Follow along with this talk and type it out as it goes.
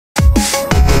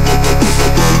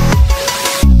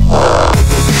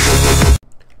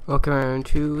Welcome around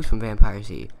to some Vampire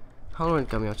Z. Halloween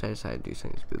coming up, so I decided to do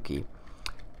something spooky.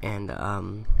 And,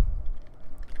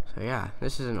 so yeah,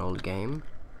 this is an old game.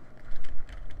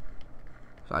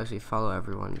 So obviously follow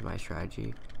everyone, my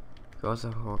strategy. Go with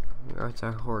a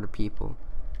horde of people.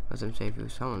 Let them save you.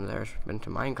 Someone there's been to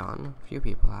Minecon. A few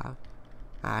people have.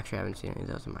 I actually haven't seen any of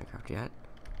those in Minecraft yet.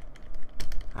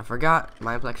 I forgot,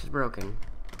 Mineplex is broken.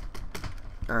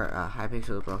 Or,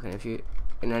 Hypixel is broken. If you,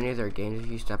 in any of their games, if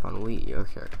you step on wheat, your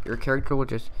character will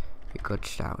just be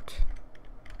glitched out.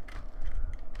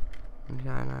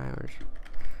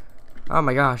 Oh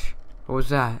my gosh, what was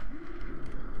that?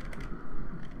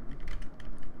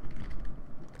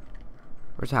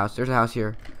 Where's the house? There's a house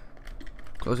here.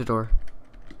 Close the door.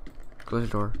 Close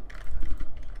the door.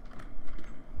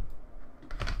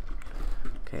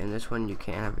 Okay, in this one you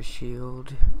can't have a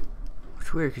shield. Which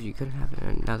is weird because you couldn't have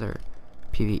another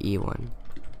PvE one.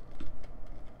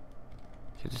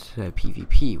 So this is a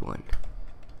PvP one.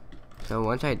 So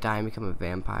once I die and become a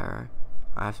vampire,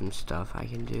 I have some stuff I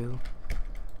can do.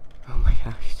 Oh my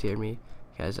gosh, you scared me.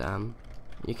 Because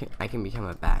I can become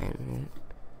a bat in it.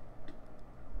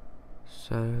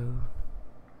 So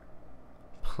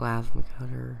plasma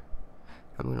cutter.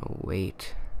 I'm gonna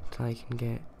wait until I can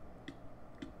get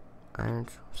iron,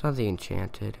 something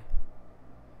enchanted.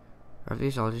 Are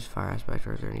these all just fire aspect,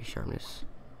 or is there any sharpness?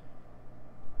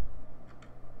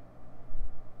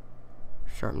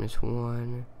 Sharpness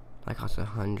 1. That costs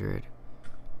 100.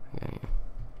 Okay.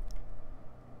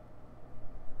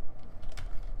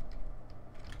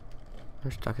 We're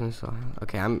stuck in this little house.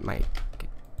 Okay, I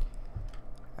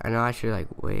know I should like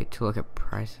wait to look at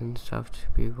price and stuff to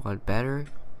be a lot better.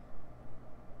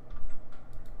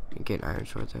 Get an iron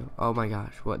sword though. Oh my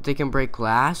gosh, what? They can break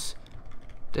glass?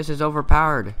 This is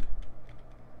overpowered.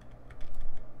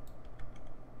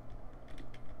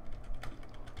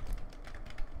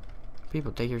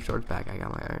 People, take your swords back. I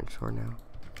got my iron sword now.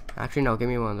 Actually, no, give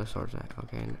me one of the swords back.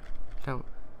 Okay, no, don't.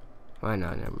 Oh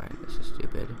no, never mind. This is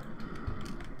stupid.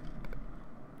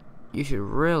 You should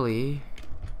really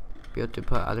be able to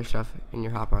put other stuff in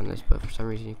your hopper on this, but for some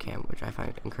reason you can't, which I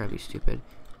find incredibly stupid.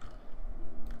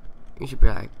 You should be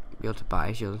able to buy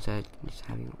a shield instead of just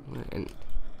having one, and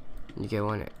you get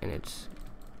one, and it's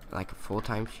like a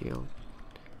full-time shield.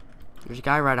 There's a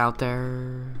guy right out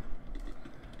there,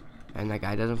 and that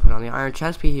guy doesn't put on the iron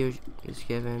chest piece he was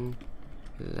given.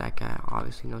 That guy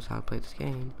obviously knows how to play this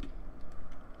game.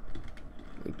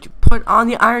 Put on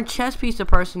the iron chest piece the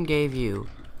person gave you.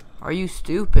 Are you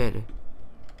stupid?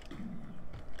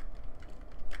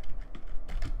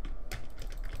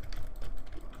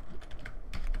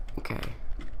 Okay.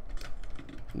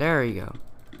 There you go.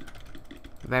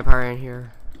 Vampire in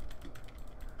here.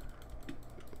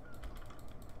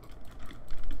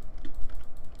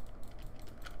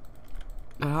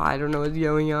 Oh, I don't know what's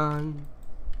going on.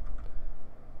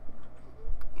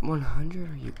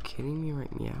 100? Are you kidding me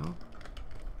right now?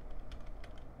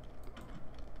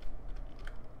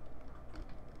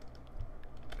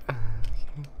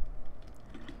 Okay.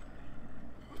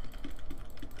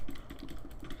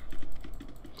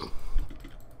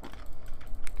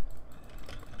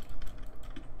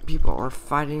 People are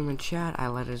fighting in chat. I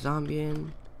let a zombie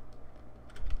in.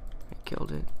 I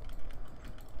killed it.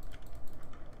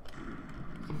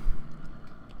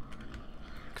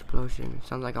 Explosion.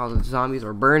 Sounds like all the zombies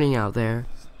are burning out there.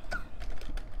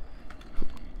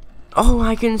 Oh,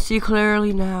 I can see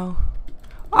clearly now.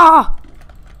 Ah!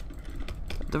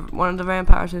 One of the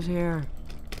vampires is here.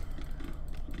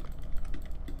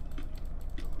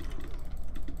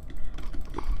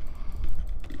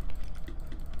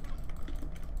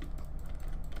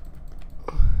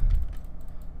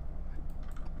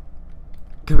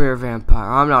 Come here,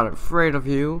 vampire. I'm not afraid of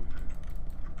you.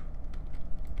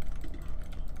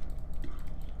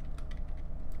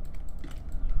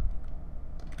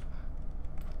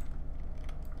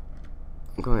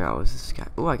 I'm going out with this guy.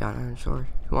 Oh, I got an iron sword.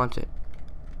 Who wants it?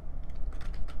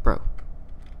 Bro.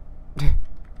 Yeah,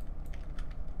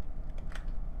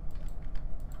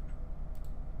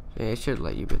 it should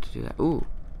let you be able to do that. Ooh.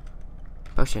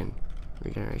 Potion.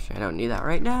 Regeneration. I don't need that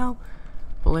right now.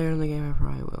 But later in the game I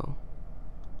probably will.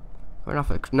 Run off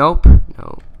it. Nope.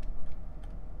 No.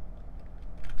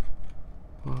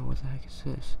 Whoa, what the heck is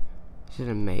this? Is it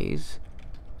a maze?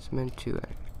 It's meant to.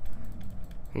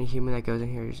 Any human that goes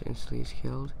in here just instantly is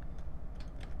killed.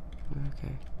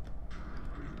 Okay.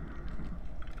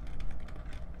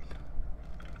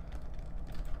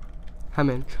 I'm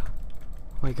in.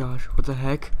 Oh my gosh, what the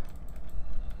heck?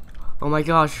 Oh my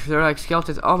gosh, they're like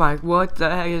skeletons. Oh my, what the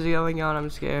heck is going on? I'm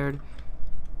scared.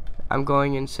 I'm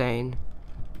going insane.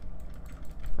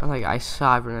 I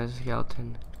saw everyone as a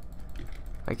skeleton.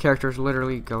 My character is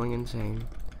literally going insane.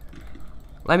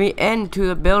 Let me into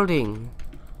the building.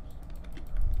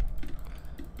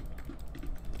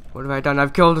 What have I done?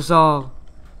 I've killed us all.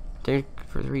 Thank you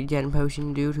for the regen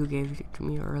potion, dude, who gave it to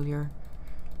me earlier.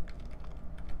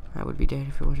 I would be dead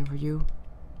if it wasn't for you.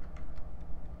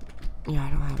 Yeah, I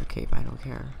don't have a cape. I don't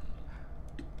care.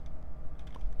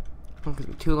 Look at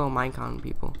the 2 low Minecon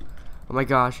people. Oh my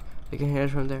gosh, they can hit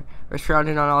us from there. We're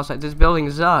surrounded on all sides. This building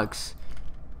sucks.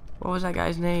 What was that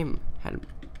guy's name? Had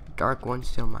Dark One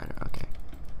Steel Miner. Okay.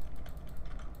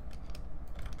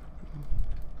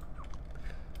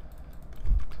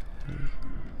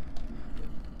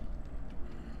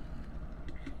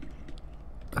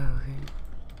 Okay.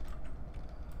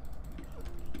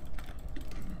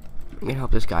 I'm gonna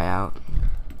help this guy out.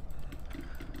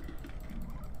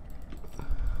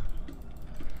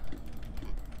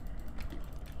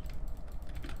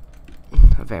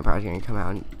 A vampire's gonna come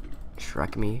out and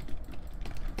Shrek me.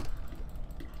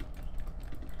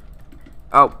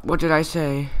 Oh, what did I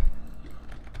say?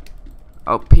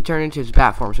 Oh, he turned into his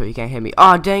bat form so he can't hit me.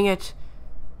 Oh, dang it!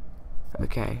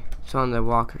 Okay, so on the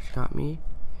walker shot me.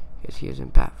 Because he is in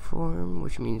bat form,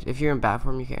 which means if you're in bat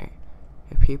form, you can't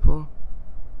hit people.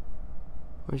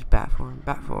 Where's bat form?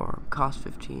 Bat form, cost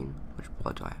 15. Which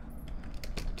blood do I have?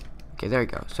 Okay, there we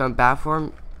go. So in bat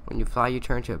form, when you fly, you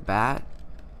turn into a bat.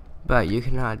 But you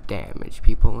cannot damage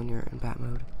people when you're in bat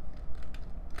mode.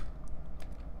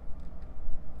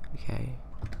 Okay.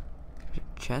 There's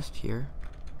a chest here.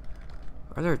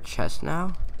 Are there chests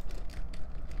now?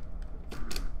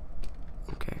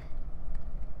 Okay.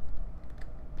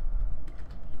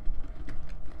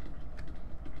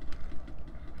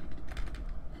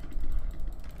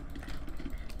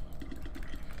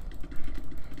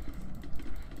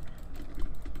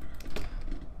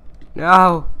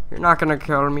 No! You're not gonna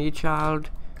kill me, child.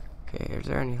 Okay, is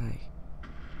there any, like...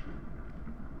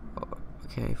 Oh,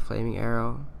 okay, flaming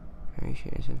arrow.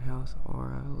 Variation is in health,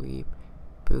 aura, leap,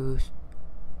 boost.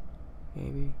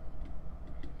 Maybe.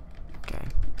 Okay.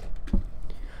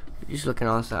 Just looking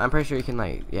at all this stuff. I'm pretty sure you can,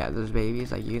 like, yeah, those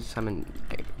babies, like, you can summon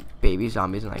like, baby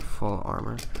zombies in, like, full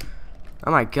armor.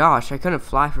 Oh my gosh, I couldn't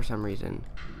fly for some reason.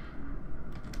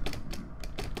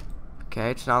 Okay,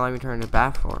 it's not letting me turn into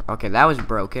bat form. Okay, that was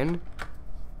broken.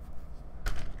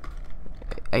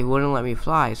 It wouldn't let me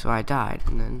fly, so I died,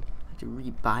 and then I had to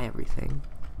re-buy everything.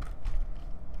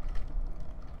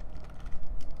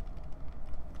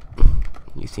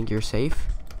 You think you're safe?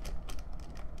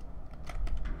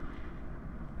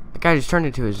 That guy just turned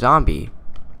into a zombie.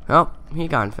 Oh, he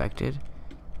got infected.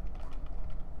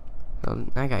 Oh,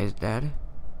 that guy's dead.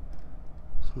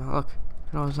 Smell, look,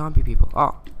 at all the zombie people.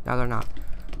 Oh, now they're not.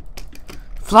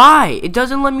 Fly! It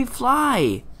doesn't let me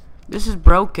fly! This is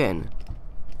broken.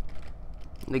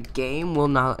 The game will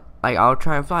not, like, I'll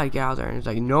try and fly, get out there, and it's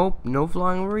like, nope, no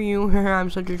flying over you. I'm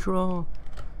such a troll.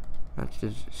 That's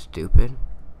just stupid.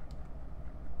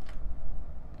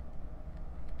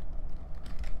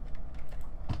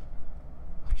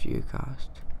 What's you cost?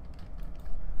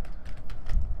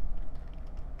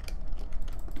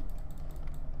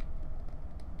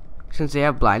 Since they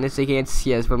have blindness, they can't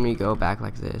see us when we go back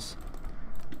like this.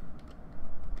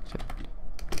 So,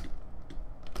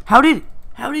 how did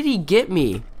he get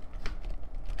me?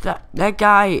 That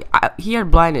guy, he had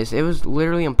blindness. It was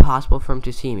literally impossible for him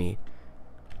to see me.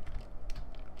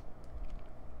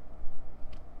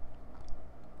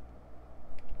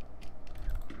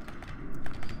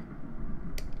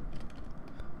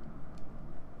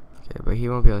 Okay, but he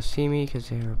won't be able to see me because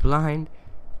they are blind.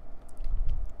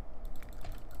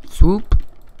 Swoop.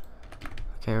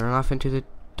 Okay, run off into the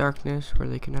darkness where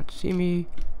they cannot see me.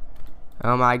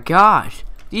 Oh my gosh.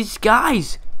 These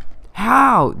guys.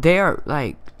 How? They are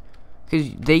like,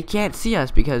 because they can't see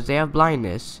us because they have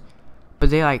blindness. But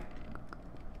they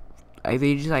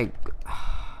they just like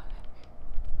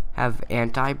have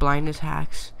anti-blindness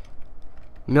hacks.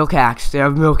 Milk hacks. They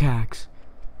have milk hacks.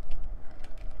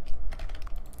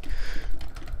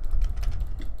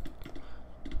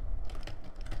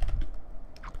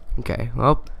 Okay,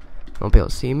 well, won't be able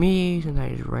to see me, and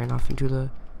I just ran off into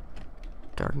the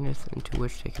darkness into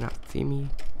which they cannot see me.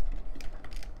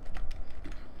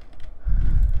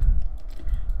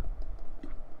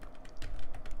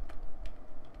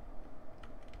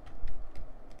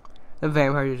 The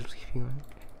vampire is leaving,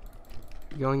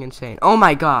 going insane. Oh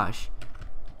my gosh!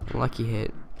 Lucky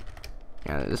hit.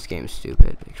 Yeah, this game's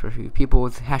stupid, especially people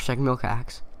with hashtag milk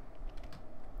hacks.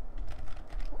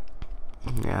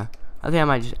 Yeah. I think I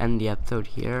might just end the episode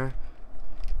here,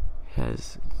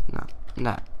 because not you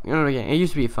know, again, it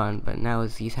used to be fun, but now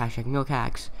with these hashtag milk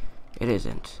hacks, it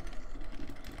isn't.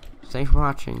 thanks for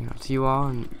watching. I'll see you all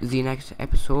in the next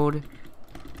episode.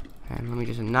 And let me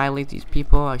just annihilate these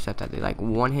people, except that they like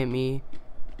one-hit me.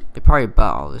 They probably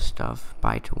bought all this stuff.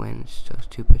 Buy to win. It's so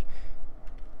stupid.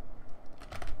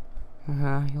 You'll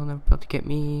never be able to get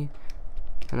me.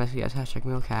 Unless you guys hashtag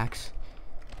milcax.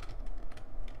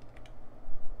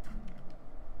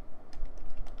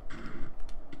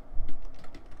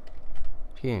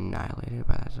 Get annihilated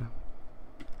by that zone.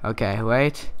 Okay,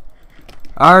 wait.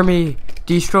 Army,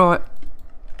 destroy.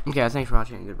 Okay, thanks for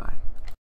watching. Goodbye.